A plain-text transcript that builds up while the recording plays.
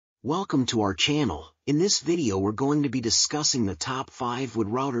Welcome to our channel. In this video we're going to be discussing the top 5 wood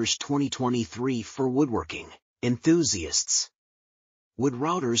routers 2023 for woodworking enthusiasts. Wood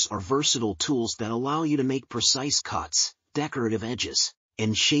routers are versatile tools that allow you to make precise cuts, decorative edges,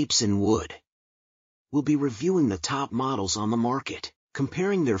 and shapes in wood. We'll be reviewing the top models on the market,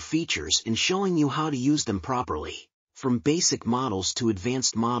 comparing their features and showing you how to use them properly. From basic models to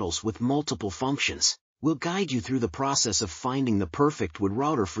advanced models with multiple functions, we'll guide you through the process of finding the perfect wood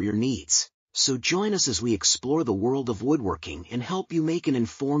router for your needs. So join us as we explore the world of woodworking and help you make an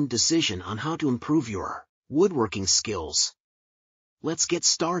informed decision on how to improve your woodworking skills. Let's get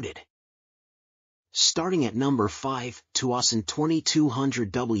started. Starting at number 5, Tuason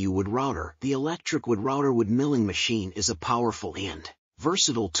 2200W wood router. The electric wood router wood milling machine is a powerful and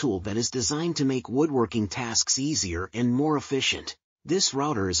versatile tool that is designed to make woodworking tasks easier and more efficient. This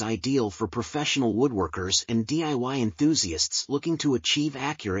router is ideal for professional woodworkers and DIY enthusiasts looking to achieve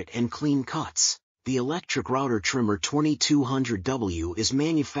accurate and clean cuts. The electric router trimmer 2200W is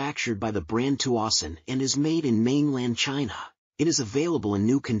manufactured by the brand Tuason and is made in mainland China. It is available in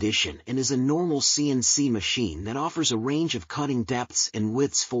new condition and is a normal CNC machine that offers a range of cutting depths and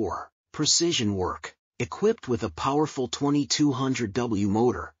widths for precision work. Equipped with a powerful 2200W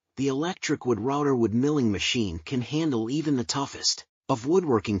motor, the electric wood router wood milling machine can handle even the toughest of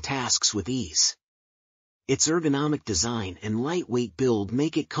woodworking tasks with ease. Its ergonomic design and lightweight build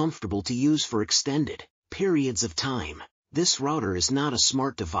make it comfortable to use for extended periods of time. This router is not a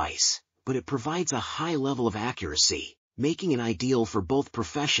smart device, but it provides a high level of accuracy, making it ideal for both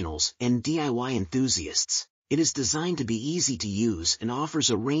professionals and DIY enthusiasts. It is designed to be easy to use and offers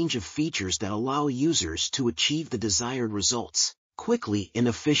a range of features that allow users to achieve the desired results quickly and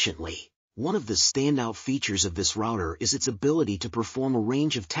efficiently. One of the standout features of this router is its ability to perform a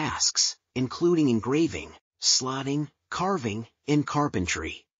range of tasks, including engraving, slotting, carving, and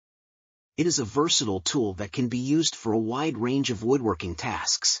carpentry. It is a versatile tool that can be used for a wide range of woodworking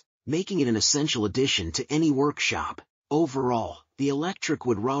tasks, making it an essential addition to any workshop. Overall, the electric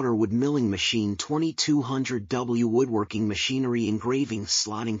wood router wood milling machine 2200W woodworking machinery engraving,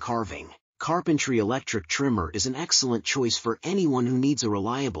 slotting, carving, carpentry electric trimmer is an excellent choice for anyone who needs a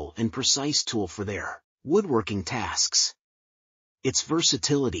reliable and precise tool for their woodworking tasks. Its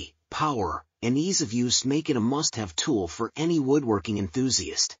versatility, power, and ease of use make it a must-have tool for any woodworking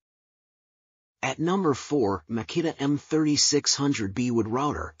enthusiast. At number 4, Makita M3600B wood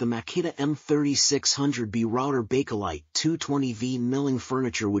router. The Makita M3600B router Bakelite 220V milling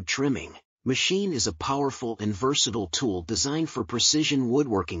furniture wood trimming machine is a powerful and versatile tool designed for precision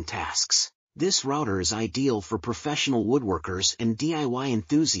woodworking tasks. This router is ideal for professional woodworkers and DIY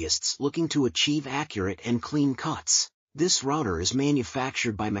enthusiasts looking to achieve accurate and clean cuts. This router is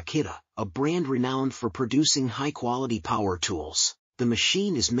manufactured by Makita, a brand renowned for producing high-quality power tools. The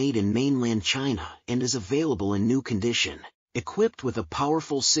machine is made in mainland China and is available in new condition. Equipped with a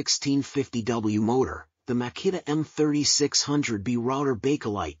powerful 1650W motor, the Makita M3600B router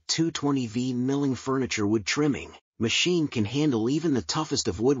Bakelite 220V milling furniture wood trimming machine can handle even the toughest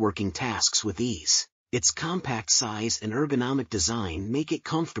of woodworking tasks with ease. Its compact size and ergonomic design make it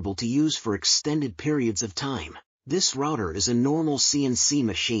comfortable to use for extended periods of time. This router is a normal CNC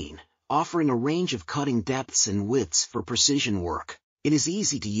machine, offering a range of cutting depths and widths for precision work. It is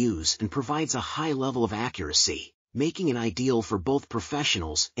easy to use and provides a high level of accuracy, making it ideal for both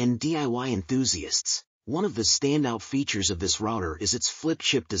professionals and DIY enthusiasts. One of the standout features of this router is its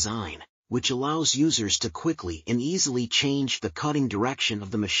flip-chip design, which allows users to quickly and easily change the cutting direction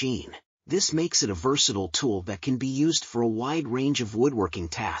of the machine. This makes it a versatile tool that can be used for a wide range of woodworking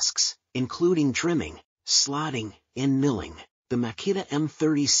tasks, including trimming, slotting, and milling. The Makita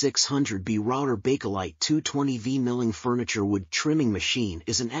M3600B router Bakelite 220V milling furniture wood trimming machine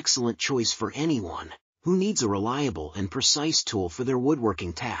is an excellent choice for anyone who needs a reliable and precise tool for their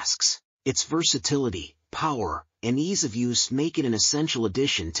woodworking tasks. Its versatility, power, and ease of use make it an essential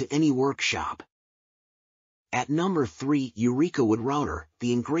addition to any workshop. At number 3, Eureka wood router.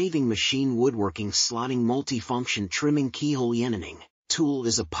 The engraving machine woodworking slotting multifunction trimming keyhole yanning tool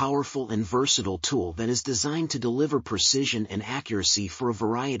is a powerful and versatile tool that is designed to deliver precision and accuracy for a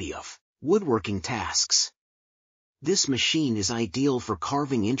variety of woodworking tasks. This machine is ideal for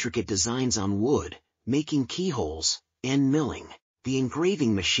carving intricate designs on wood, making keyholes, and milling. The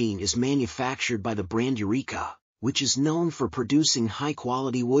engraving machine is manufactured by the brand Eureka, which is known for producing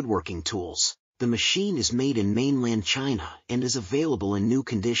high-quality woodworking tools. The machine is made in mainland China and is available in new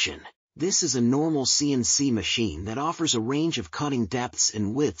condition. This is a normal CNC machine that offers a range of cutting depths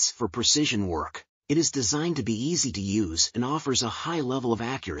and widths for precision work. It is designed to be easy to use and offers a high level of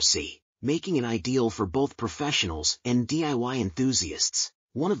accuracy, making it ideal for both professionals and DIY enthusiasts.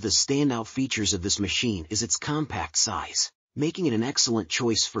 One of the standout features of this machine is its compact size, making it an excellent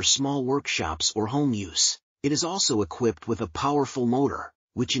choice for small workshops or home use. It is also equipped with a powerful motor,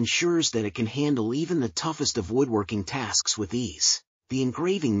 which ensures that it can handle even the toughest of woodworking tasks with ease. The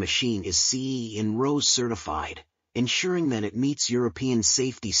engraving machine is CE and RoHS certified, ensuring that it meets European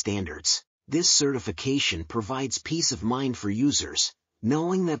safety standards. This certification provides peace of mind for users,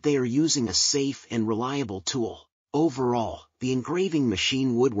 knowing that they are using a safe and reliable tool. Overall, the engraving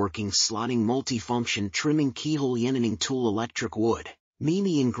machine woodworking slotting multifunction trimming keyhole yenning tool electric wood,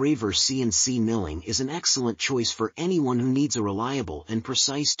 Mimi engraver CNC milling is an excellent choice for anyone who needs a reliable and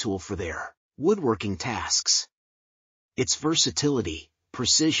precise tool for their woodworking tasks. Its versatility,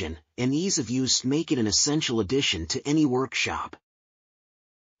 precision, and ease of use make it an essential addition to any workshop.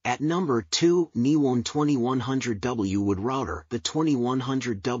 At number 2, Niwon 2100W Wood Router. The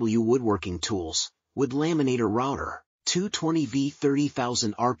 2100W Woodworking Tools Wood Laminator Router 220V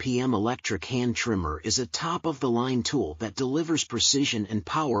 30,000 RPM electric hand trimmer is a top-of-the-line tool that delivers precision and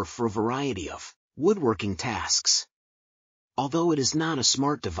power for a variety of woodworking tasks. Although it is not a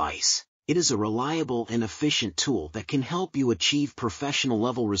smart device, it is a reliable and efficient tool that can help you achieve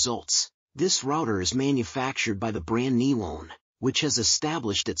professional-level results. This router is manufactured by the brand Niwon, which has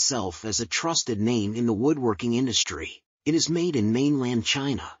established itself as a trusted name in the woodworking industry. It is made in mainland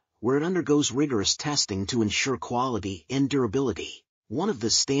China, where it undergoes rigorous testing to ensure quality and durability. One of the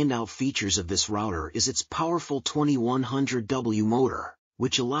standout features of this router is its powerful 2100W motor,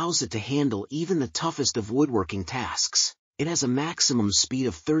 which allows it to handle even the toughest of woodworking tasks. It has a maximum speed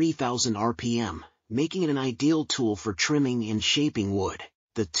of 30,000 RPM, making it an ideal tool for trimming and shaping wood.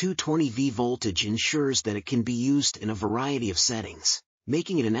 The 220V voltage ensures that it can be used in a variety of settings,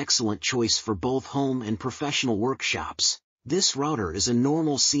 making it an excellent choice for both home and professional workshops. This router is a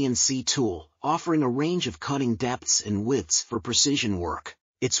normal CNC tool, offering a range of cutting depths and widths for precision work.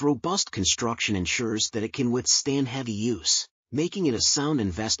 Its robust construction ensures that it can withstand heavy use, making it a sound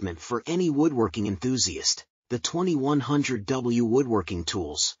investment for any woodworking enthusiast. The 2100W Woodworking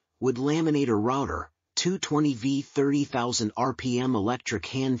Tools Wood Laminator Router 220V 30,000 RPM electric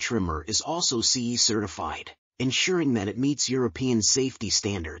hand trimmer is also CE certified, ensuring that it meets European safety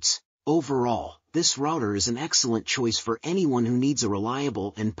standards. Overall, this router is an excellent choice for anyone who needs a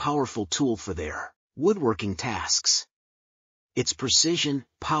reliable and powerful tool for their woodworking tasks. Its precision,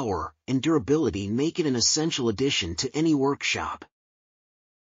 power, and durability make it an essential addition to any workshop.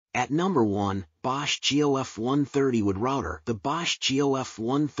 At number 1, Bosch GOF 130 Wood Router. The Bosch GOF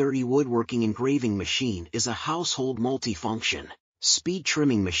 130 woodworking engraving machine is a household multifunction, speed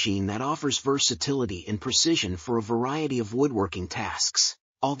trimming machine that offers versatility and precision for a variety of woodworking tasks.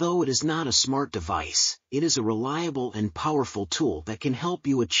 Although it is not a smart device, it is a reliable and powerful tool that can help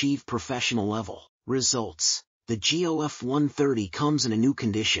you achieve professional-level results. The GOF 130 comes in a new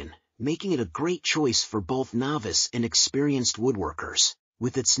condition, making it a great choice for both novice and experienced woodworkers.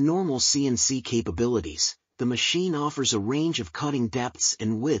 With its normal CNC capabilities, the machine offers a range of cutting depths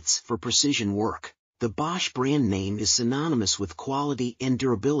and widths for precision work. The Bosch brand name is synonymous with quality and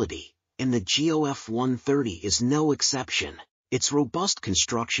durability, and the GOF 130 is no exception. Its robust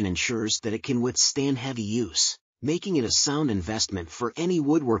construction ensures that it can withstand heavy use, making it a sound investment for any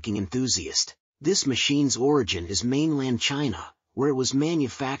woodworking enthusiast. This machine's origin is mainland China, where it was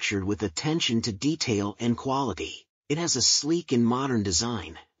manufactured with attention to detail and quality. It has a sleek and modern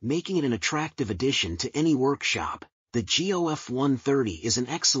design, making it an attractive addition to any workshop. The GOF 130 is an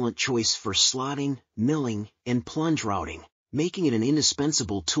excellent choice for slotting, milling, and plunge routing, making it an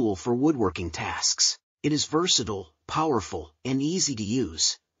indispensable tool for woodworking tasks. It is versatile, powerful, and easy to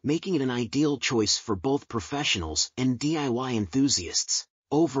use, making it an ideal choice for both professionals and DIY enthusiasts.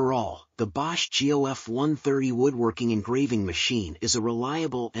 Overall, the Bosch GOF 130 woodworking engraving machine is a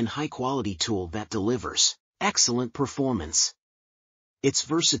reliable and high-quality tool that delivers excellent performance. Its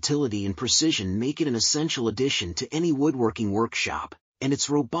versatility and precision make it an essential addition to any woodworking workshop, and its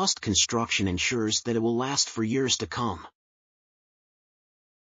robust construction ensures that it will last for years to come.